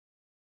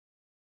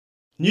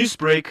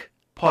Newsbreak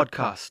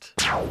Podcast.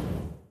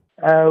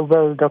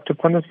 Well, Dr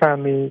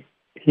Ponnusamy,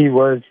 he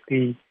was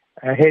the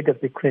head of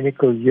the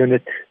clinical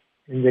unit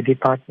in the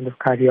Department of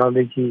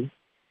Cardiology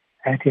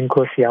at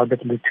Inkosi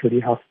Albert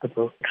Luthuli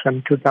Hospital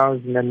from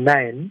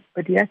 2009,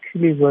 but he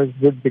actually was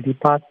with the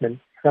department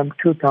from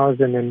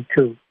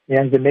 2002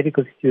 as a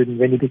medical student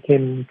when he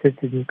became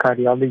interested in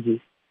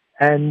cardiology.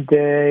 And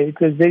it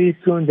was very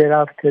soon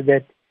thereafter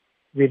that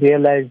we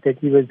realized that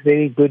he was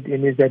very good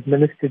in his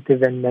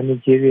administrative and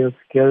managerial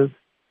skills.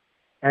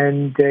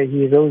 And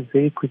he rose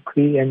very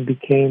quickly and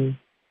became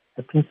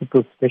a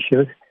principal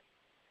specialist.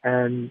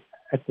 And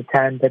at the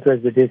time, that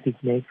was the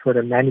designate for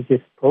a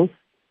manager's post.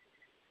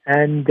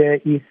 And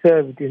he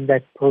served in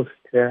that post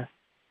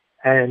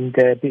and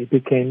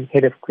became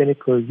head of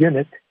clinical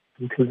unit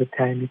until the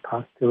time he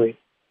passed away.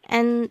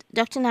 And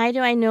Dr.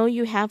 Naidoo, I know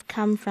you have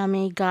come from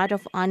a guard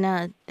of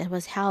honor that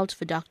was held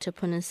for Dr.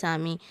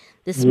 Ponnusamy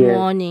this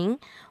morning.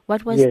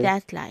 What was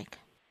that like?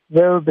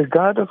 Well, the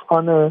guard of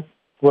honor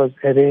was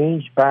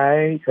arranged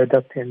by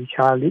Dr.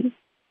 Charlie,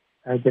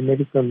 the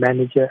medical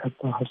manager at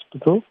the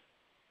hospital.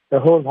 The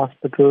whole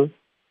hospital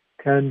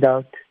turned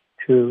out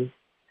to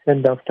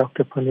send off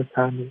Dr.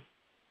 Ponnusamy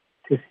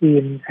to see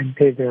him and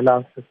pay their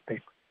last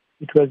respects.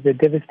 It was a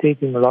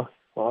devastating loss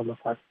for all of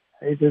us.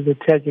 It was a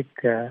tragic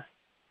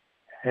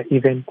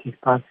event, his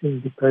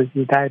passing, because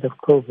he died of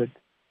COVID.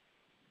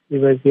 He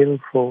was ill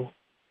for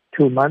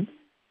 2 months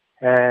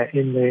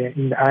in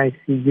the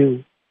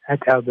ICU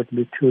at Albert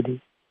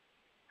Luthuli.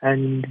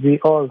 And we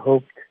all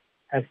hoped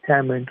as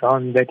time went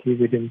on that he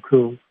would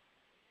improve.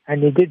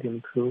 And he did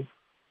improve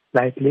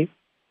slightly,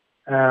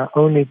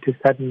 only to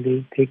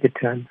suddenly take a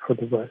turn for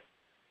the worse.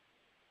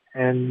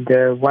 And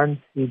once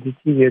he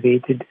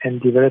deteriorated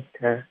and developed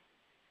an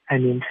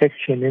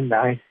infection in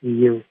the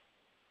ICU,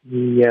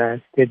 he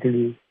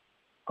steadily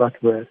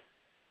got worse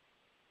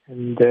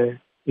and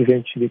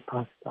eventually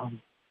passed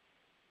on.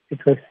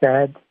 It was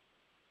sad,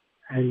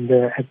 and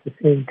at the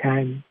same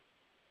time,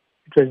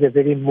 it was a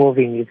very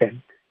moving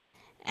event.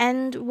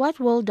 And what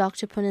will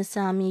Dr.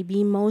 Ponnusamy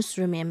be most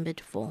remembered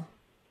for?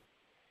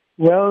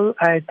 Well,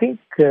 I think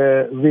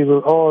we will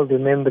all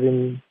remember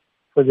him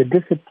for the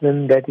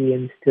discipline that he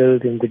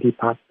instilled in the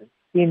department.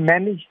 He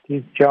managed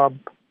his job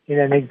in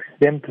an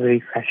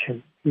exemplary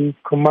fashion. He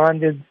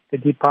commanded the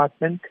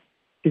department.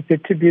 It's a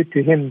tribute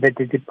to him that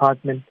the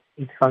department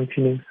is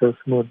functioning so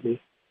smoothly.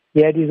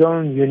 He had his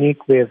own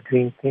unique way of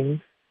doing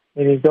things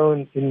in his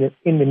own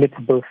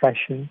inimitable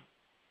fashion.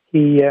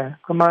 He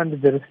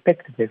commanded the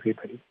respect of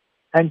everybody.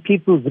 And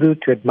people grew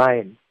to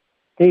admire him.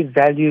 They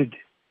valued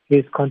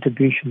his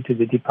contribution to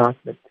the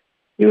department.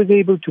 He was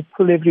able to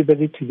pull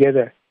everybody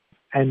together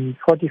and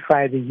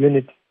fortify the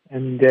unit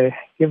and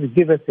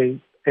give us a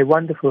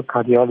wonderful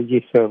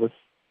cardiology service.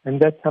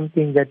 And that's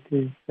something that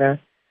is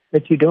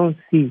that you don't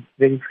see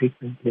very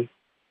frequently.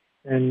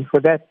 And for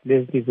that,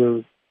 Leslie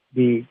will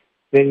be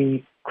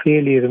very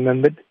clearly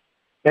remembered.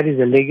 That is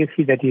a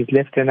legacy that he's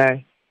left. And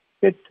I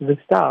said to the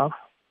staff,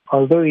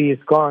 although he is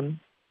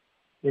gone,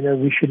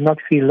 we should not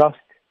feel lost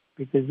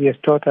because he has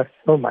taught us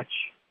so much.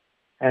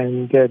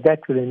 And that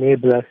will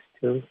enable us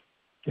to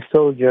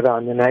soldier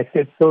on. And I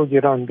said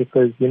soldier on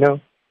because,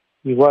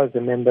 he was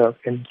a member of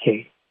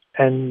MK.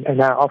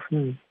 And I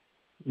often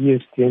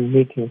used to in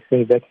meetings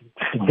say that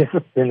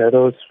discipline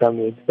arose from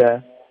his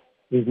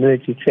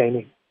military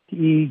training.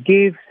 He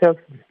gave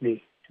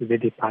selflessly to the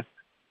department.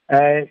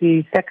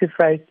 He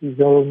sacrificed his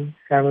own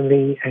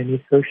family and his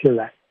social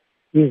life.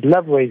 His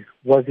love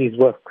was his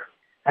work.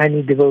 And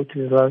he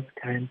devoted a lot of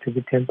time to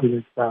the temple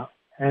as well.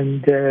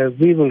 And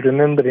we will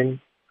remember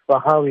him for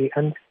how he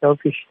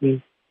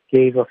unselfishly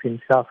gave of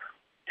himself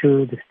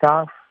to the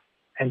staff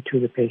and to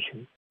the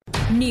patients.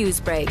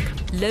 Newsbreak,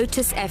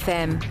 Lotus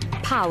FM,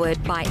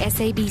 powered by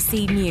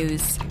SABC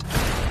News.